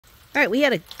All right, we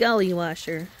had a gully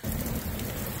washer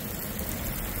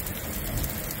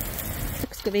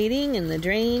excavating and the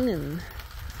drain and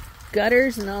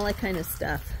gutters and all that kind of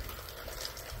stuff.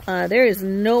 There is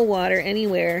no water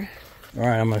anywhere. All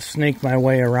right, I'm gonna snake my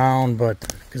way around, but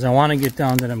because I want to get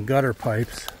down to them gutter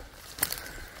pipes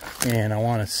and I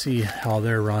want to see how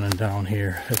they're running down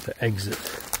here at the exit.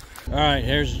 All right,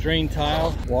 here's the drain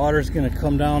tile. Water's gonna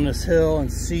come down this hill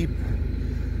and seep,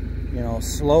 you know,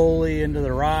 slowly into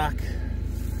the rock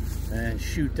and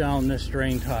shoot down this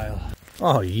drain tile.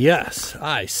 Oh yes,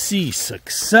 I see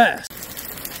success.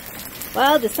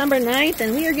 Well, December 9th,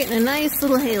 and we are getting a nice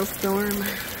little hailstorm.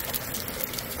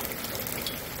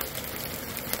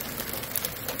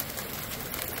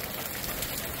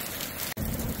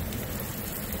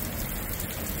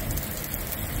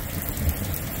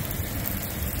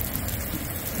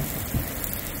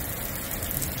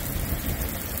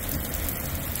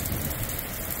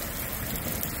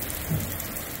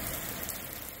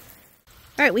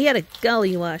 All right, we had a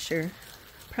gully washer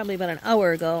probably about an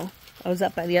hour ago. I was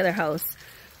up by the other house,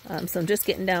 so I'm just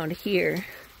getting down to here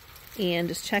and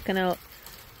just checking out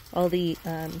all the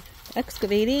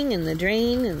excavating and the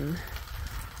drain and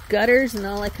gutters and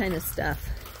all that kind of stuff.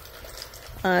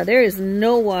 There is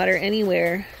no water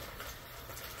anywhere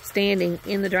standing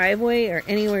in the driveway or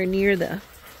anywhere near the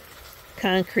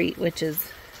concrete, which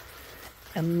is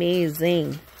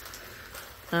amazing.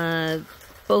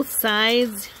 Both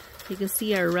sides, you can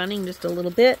see, are running just a little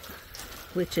bit,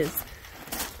 which is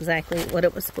exactly what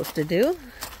it was supposed to do.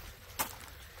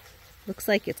 Looks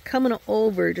like it's coming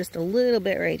over just a little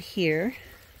bit right here.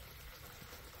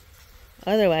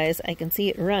 Otherwise, I can see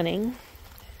it running.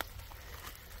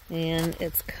 And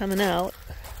it's coming out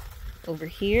over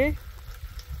here.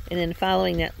 And then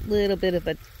following that little bit of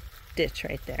a ditch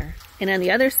right there. And on the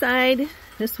other side,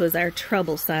 this was our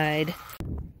trouble side.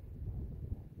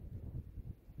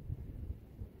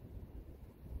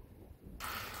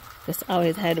 This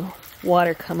always had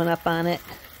water coming up on it.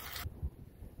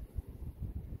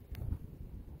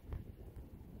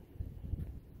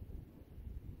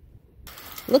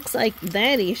 Looks like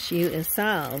that issue is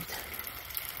solved.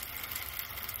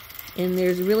 And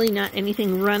there's really not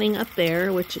anything running up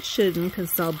there, which it shouldn't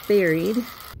because it's all buried.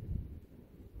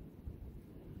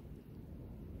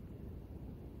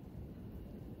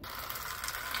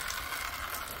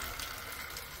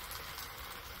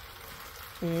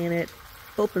 And it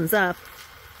opens up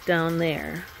down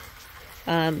there.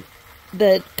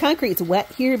 The concrete's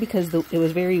wet here because it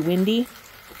was very windy. In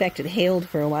fact, it hailed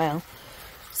for a while.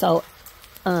 So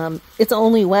it's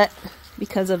only wet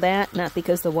because of that, not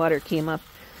because the water came up.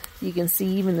 You can see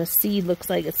even the seed looks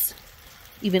like it's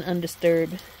even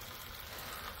undisturbed.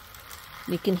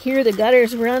 You can hear the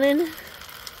gutters running.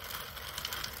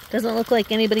 Doesn't look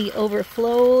like anybody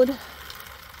overflowed.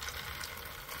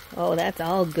 Oh, that's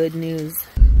all good news.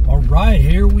 All right,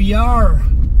 here we are,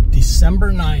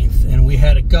 December 9th, and we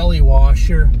had a gully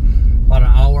washer about an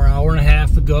hour and a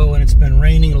half ago, and it's been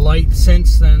raining light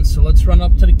since then. So let's run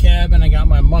up to the cabin. I got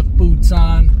my muck boots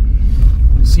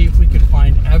on, see if we could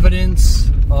find evidence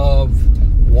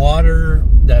of water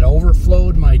that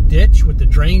overflowed my ditch with the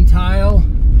drain tile,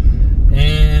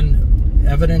 and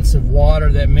evidence of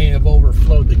water that may have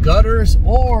overflowed the gutters,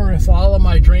 or if all of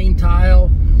my drain tile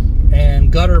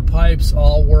and gutter pipes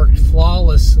all worked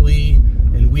flawlessly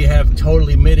and we have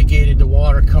totally mitigated the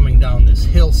water coming down this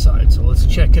hillside. So let's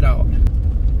check it out.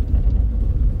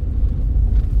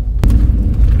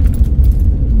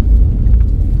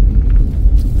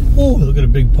 Oh, look at a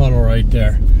big puddle right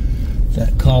there.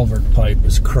 That culvert pipe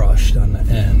is crushed on the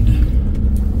end.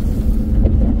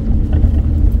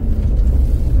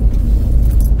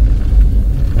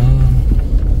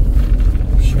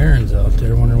 Sharon's out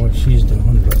there, wondering what she's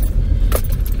doing, but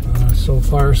so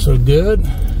far so good.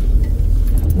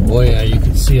 Oh yeah, you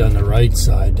can see on the right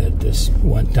side that this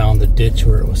went down the ditch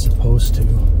where it was supposed to.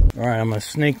 All right, I'm gonna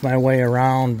snake my way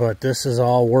around, but this is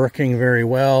all working very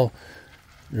well.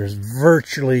 There's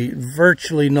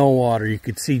virtually no water. You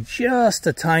could see just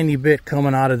a tiny bit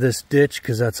coming out of this ditch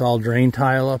because that's all drain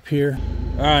tile up here.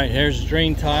 All right, here's the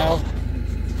drain tile.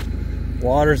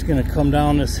 Water's gonna come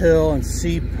down this hill and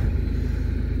seep,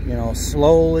 you know,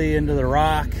 slowly into the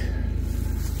rock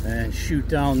and shoot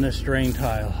down this drain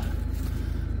tile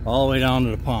all the way down to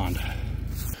the pond.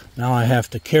 Now I have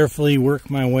to carefully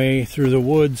work my way through the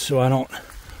woods so I don't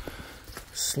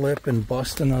slip and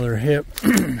bust another hip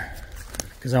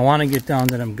because I want to get down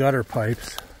to them gutter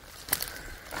pipes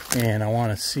and I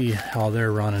want to see how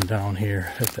they're running down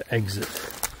here at the exit.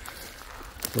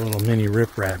 The little mini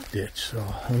riprap ditch. So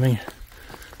let me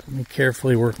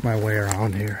carefully work my way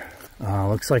around here.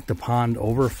 Looks like the pond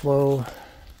overflow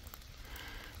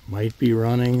Might be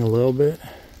running a little bit.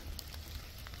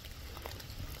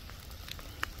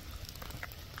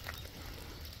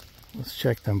 Let's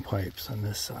check them pipes on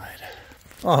this side.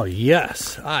 Oh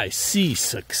yes, I see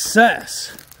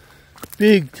success.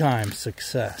 Big time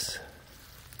success.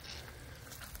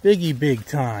 Biggie big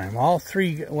time. All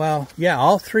three, well, yeah,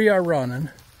 all three are running.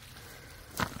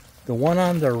 The one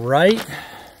on the right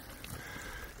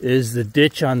is the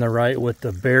ditch on the right with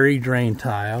the buried drain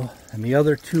tile, and the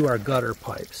other two are gutter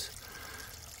pipes.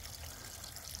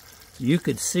 You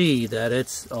could see that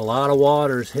it's a lot of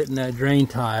water's hitting that drain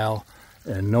tile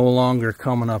and no longer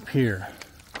coming up here.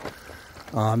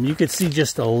 You could see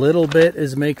just a little bit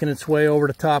is making its way over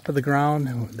the top of the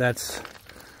ground. That's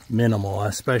minimal,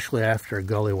 especially after a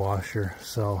gully washer.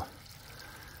 So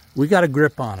we got a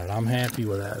grip on it. I'm happy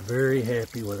with that. Very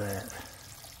happy with that.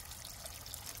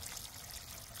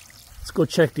 Let's go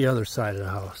check the other side of the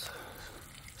house.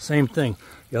 Same thing.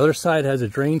 The other side has a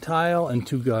drain tile and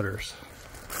two gutters.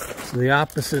 So the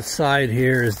opposite side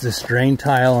here is this drain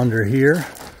tile under here.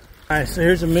 All right, so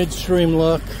here's a midstream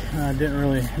look. I didn't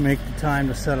really make the time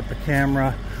to set up a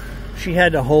camera. She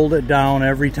had to hold it down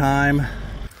every time.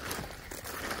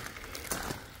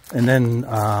 And then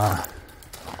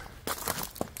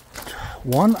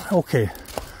one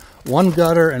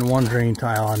gutter and one drain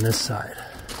tile on this side.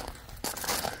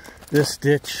 This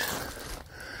ditch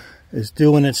is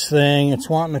doing its thing. It's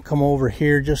wanting to come over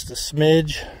here just a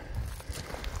smidge.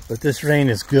 But this rain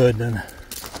is good, and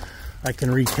I can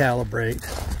recalibrate.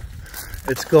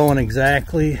 It's going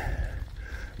exactly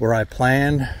where I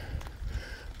planned,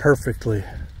 perfectly.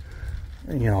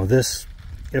 You know, this,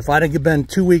 if I'd have been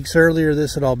 2 weeks earlier,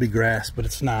 this would all be grass, but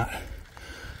it's not.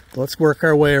 Let's work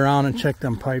our way around and check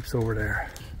them pipes over there.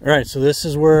 All right, so this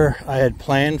is where I had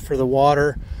planned for the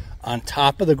water on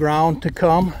top of the ground to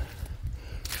come.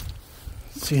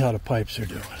 Let's see how the pipes are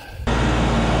doing.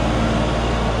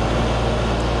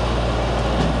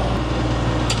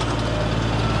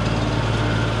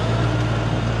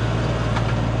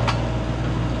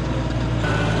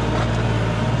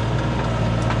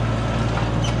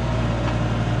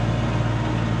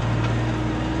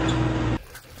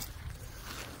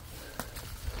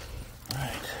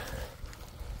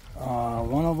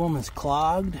 One of them is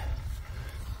clogged.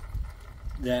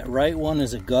 That right one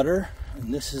is a gutter,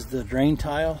 and this is the drain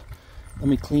tile. Let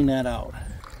me clean that out.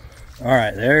 All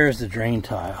right, there's the drain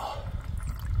tile.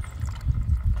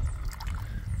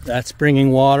 That's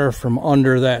bringing water from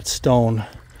under that stone.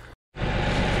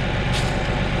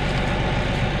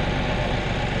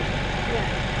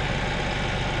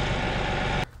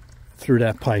 Through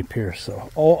that pipe here. So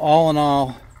all in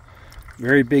all,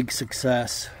 very big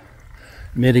success.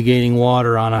 Mitigating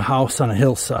water on a house on a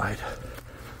hillside.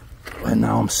 And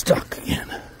now I'm stuck again.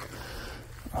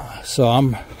 So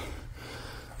I'm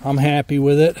happy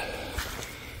with it.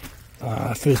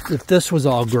 If this was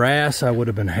all grass, I would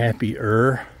have been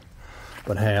happier.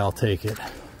 But hey, I'll take it.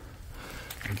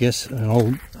 I guess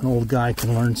an old guy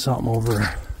can learn something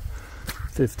over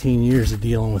 15 years of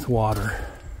dealing with water.